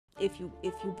If you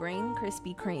bring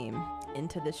Krispy Kreme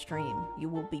into the stream, you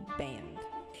will be banned.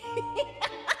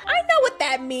 I know what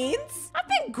that means. I've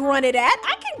been grunted at.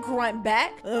 I can grunt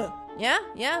back. Yeah.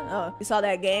 You saw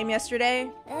that game yesterday?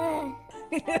 I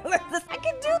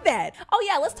can do that. Oh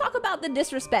yeah, let's talk about the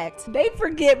disrespect. They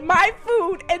forget my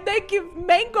food and they give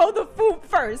Mango the food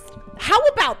first. How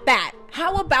about that?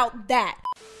 How about that?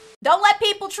 Don't let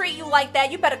people treat you like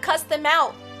that. You better cuss them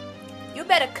out. You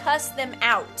better cuss them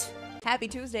out. Happy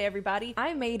Tuesday, everybody.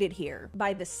 I made it here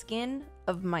by the skin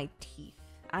of my teeth.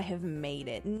 I have made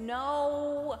it.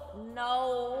 No.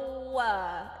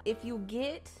 If you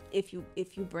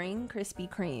bring Krispy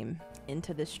Kreme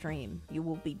into the stream, you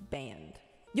will be banned.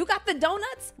 You got the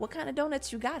donuts? What kind of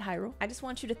donuts you got, Hyrule? I just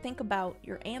want you to think about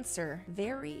your answer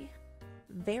very,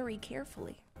 very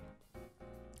carefully.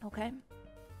 Okay?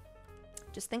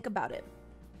 Just think about it.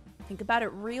 Think about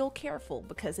it real careful,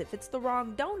 because if it's the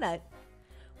wrong donut,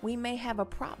 we may have a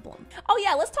problem. Oh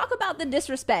yeah, let's talk about the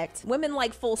disrespect. Women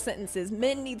like full sentences.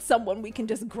 Men need someone we can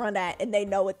just grunt at and they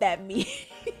know what that means.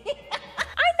 I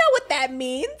know what that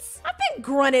means. I've been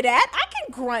grunted at. I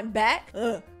can grunt back.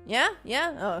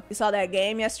 Yeah. You saw that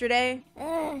game yesterday?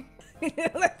 I can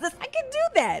do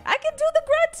that. I can do the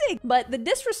grunting. But the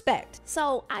disrespect.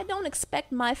 So I don't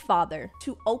expect my father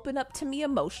to open up to me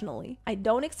emotionally. I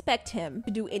don't expect him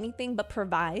to do anything but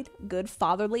provide good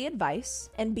fatherly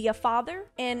advice and be a father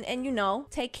and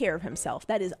take care of himself.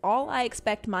 That is all I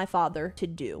expect my father to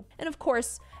do. And of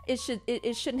course, it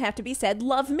shouldn't have to be said,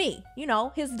 love me,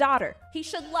 his daughter. He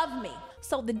should love me.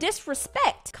 So the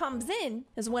disrespect comes in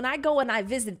is when I go and I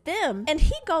visit them and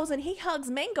he goes and he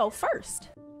hugs Mango first.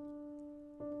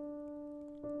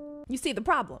 You see the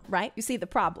problem, right? You see the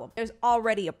problem. There's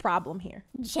already a problem here.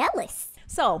 Jealous.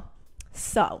 So,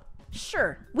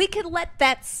 sure, we could let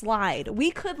that slide.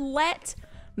 We could let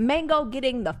Mango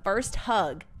getting the first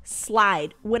hug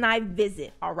slide when I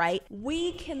visit, all right?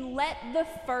 We can let the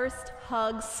first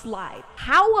hug slide.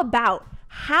 How about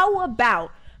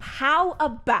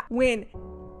when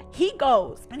he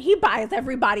goes and he buys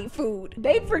everybody food?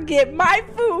 They forget my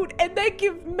food and they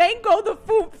give Mango the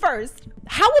food first.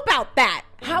 How about that?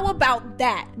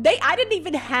 I didn't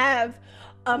even have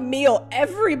a meal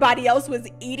everybody else was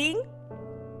eating.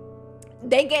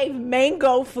 They gave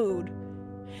Mango food.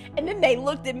 And then they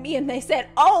looked at me and they said,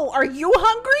 "Oh, are you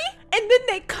hungry?" And then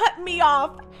they cut me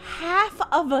off half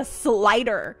of a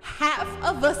slider.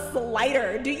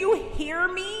 Do you hear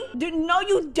me? No,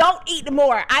 you don't eat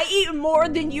more. I eat more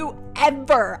than you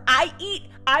ever.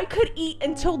 I could eat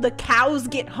until the cows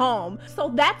get home.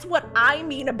 So that's what I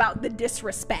mean about the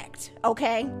disrespect,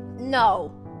 okay?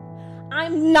 No,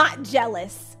 I'm not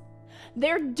jealous.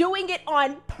 They're doing it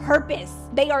on purpose.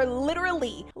 They are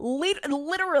literally,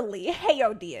 hey,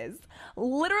 Diaz,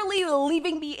 literally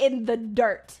leaving me in the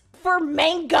dirt for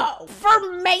Mango.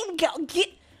 Get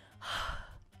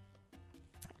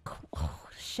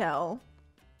Shell.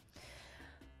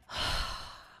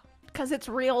 Because it's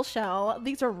real, Shell.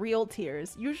 These are real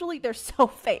tears. Usually they're so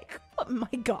fake. Oh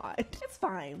my God. It's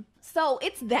fine. So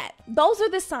it's that. Those are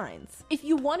the signs. If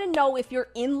you want to know if your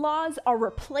in-laws are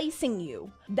replacing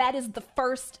you, that is the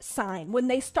first sign, when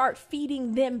they start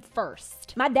feeding them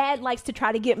first. My dad likes to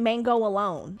try to get Mango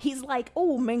alone. He's like,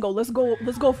 "Oh, Mango, let's go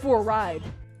for a ride."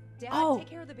 Dad, take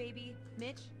care of the baby.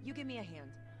 Mitch, you give me a hand.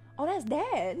 Oh, that's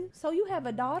Dad. So you have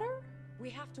a daughter? We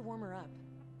have to warm her up.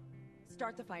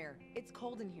 Start the fire. It's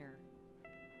cold in here.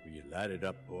 Will you light it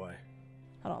up, boy?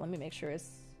 Hold on, let me make sure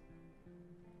it's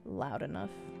loud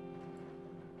enough.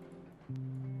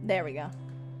 There we go. All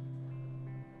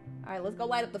right, let's go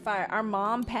light up the fire. Our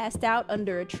mom passed out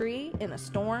under a tree in a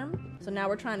storm, so now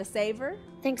we're trying to save her.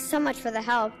 Thanks so much for the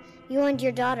help. You and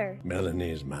your daughter. Melanie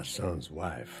is my son's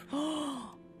wife.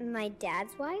 My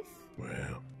dad's wife?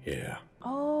 Well, yeah.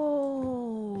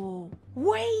 Oh,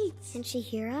 wait. Can she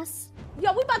hear us?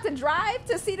 Yo, we about to drive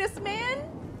to see this man?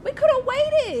 We could have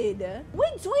waited. We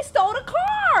stole the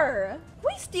car.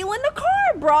 We stealing the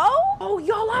car, bro. Oh,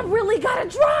 y'all, I really gotta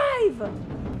drive.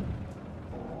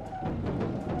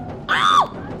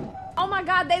 Oh my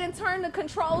God, they done turned the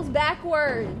controls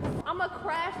backwards. I'ma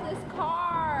crash this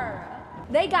car.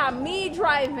 They got me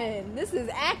driving. This is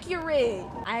accurate.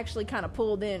 I actually kind of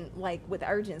pulled in like with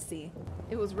urgency.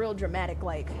 It was real dramatic,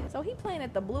 like. So he playing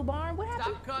at the Blue Barn? What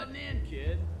happened? Stop cutting in,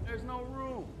 kid. There's no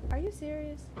room. Are you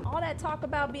serious? All that talk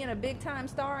about being a big time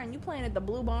star and you playing at the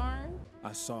Blue Barn?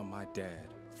 I saw my dad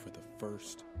for the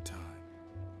first time.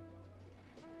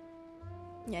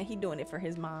 Yeah, he doing it for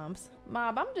his moms.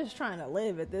 Mob, I'm just trying to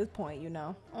live at this point, you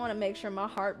know. I want to make sure my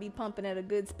heart be pumping at a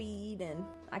good speed and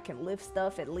I can lift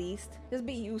stuff at least. Just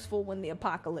be useful when the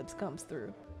apocalypse comes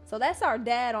through. So that's our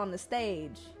dad on the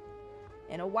stage.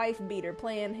 and a wife beater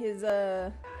playing his,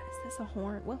 is this a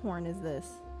horn? What horn is this?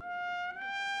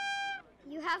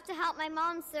 You have to help my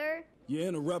mom, sir. You're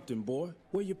interrupting, boy.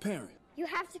 Where your parent? You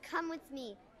have to come with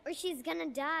me, or she's gonna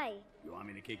die. You want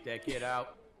me to kick that kid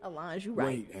out? Alonge, you right.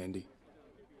 Wait, Andy.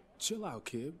 Chill out,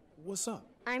 kid. What's up?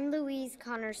 I'm Louise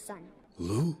Connor's son.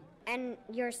 Lou? And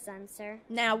your son, sir.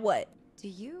 Now what? Do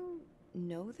you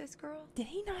know this girl? Did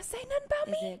he not say nothing about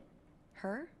Is me? it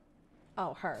her?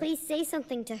 Oh, her. Please say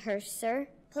something to her, sir.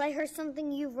 Play her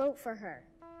something you wrote for her.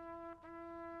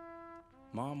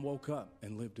 Mom woke up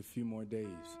and lived a few more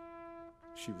days.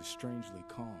 She was strangely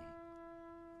calm.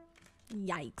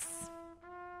 Yikes.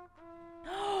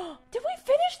 Did we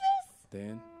finish this?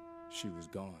 Then, she was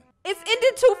gone. It's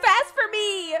ended too fast for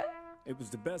me. It was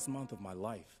the best month of my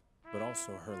life, but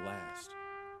also her last.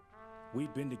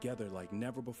 We'd been together like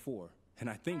never before, and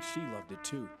I think she loved it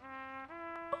too.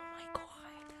 Oh my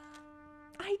God.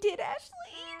 I did, Ashley.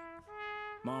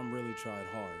 Mom really tried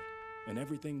hard, and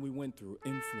everything we went through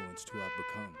influenced who I've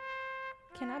become.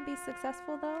 Can I be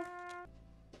successful though?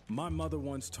 My mother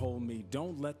once told me,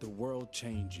 don't let the world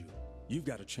change you. You've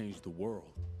got to change the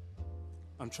world.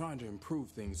 I'm trying to improve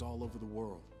things all over the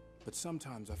world, but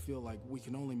sometimes I feel like we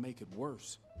can only make it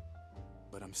worse.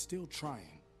 But I'm still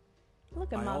trying.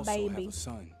 Look at I my also baby. have a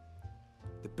son.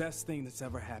 The best thing that's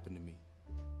ever happened to me.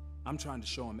 I'm trying to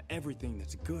show him everything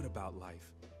that's good about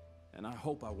life, and I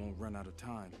hope I won't run out of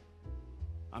time.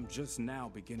 I'm just now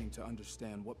beginning to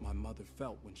understand what my mother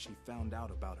felt when she found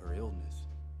out about her illness.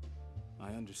 I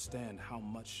understand how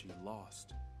much she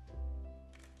lost.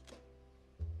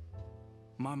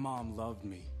 My mom loved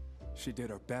me. She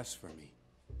did her best for me.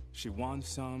 She won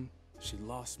some, she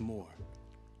lost more.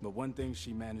 But one thing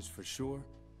she managed for sure,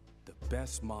 the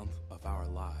best month of our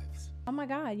lives. Oh my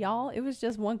God, y'all, it was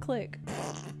just one click.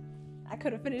 I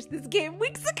could have finished this game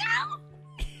weeks ago.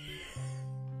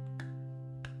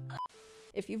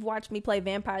 If you've watched me play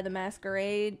Vampire the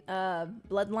Masquerade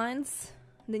Bloodlines,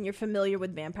 then you're familiar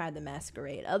with Vampire the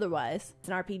Masquerade. Otherwise, it's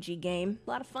an RPG game. A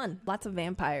lot of fun. Lots of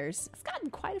vampires. It's gotten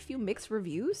quite a few mixed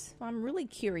reviews. I'm really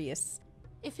curious.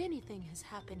 If anything has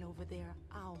happened over there,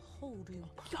 I'll hold you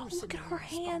Yo, personally look at her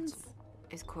hands. responsible.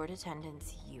 Is court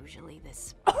attendance usually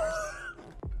this?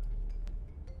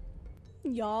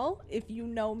 Y'all, if you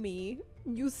know me,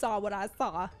 you saw what I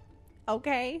saw.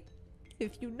 Okay?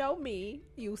 If you know me,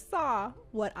 you saw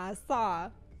what I saw.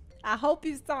 I hope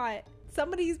you saw it.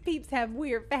 Some of these peeps have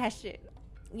weird fashion.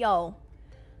 Yo,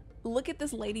 look at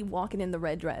this lady walking in the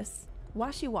red dress. Why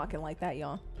is she walking like that,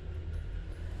 y'all?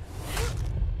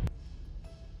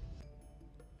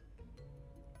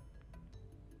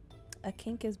 A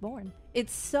kink is born.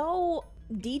 It's so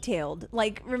detailed.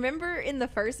 Like, remember in the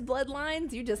first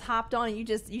Bloodlines, you just hopped on and you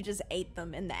just ate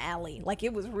them in the alley. Like,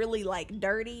 it was really like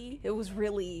dirty. It was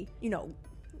really, you know,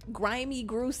 grimy,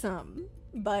 gruesome.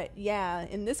 But yeah,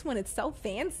 in this one, it's so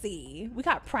fancy. We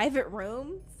got private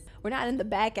rooms. We're not in the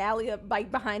back alley up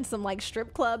like behind some like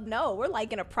strip club. No, we're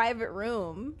like in a private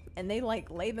room and they like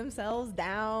lay themselves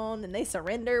down and they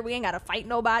surrender. We ain't gotta fight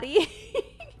nobody.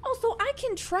 Also, I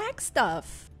can track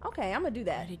stuff. Okay, I'm gonna do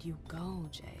that. Where did you go,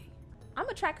 Jay? I'm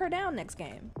gonna track her down next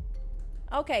game.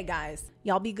 Okay, guys,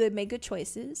 y'all be good, make good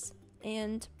choices,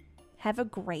 and have a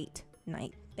great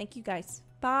night. Thank you guys.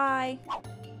 Bye.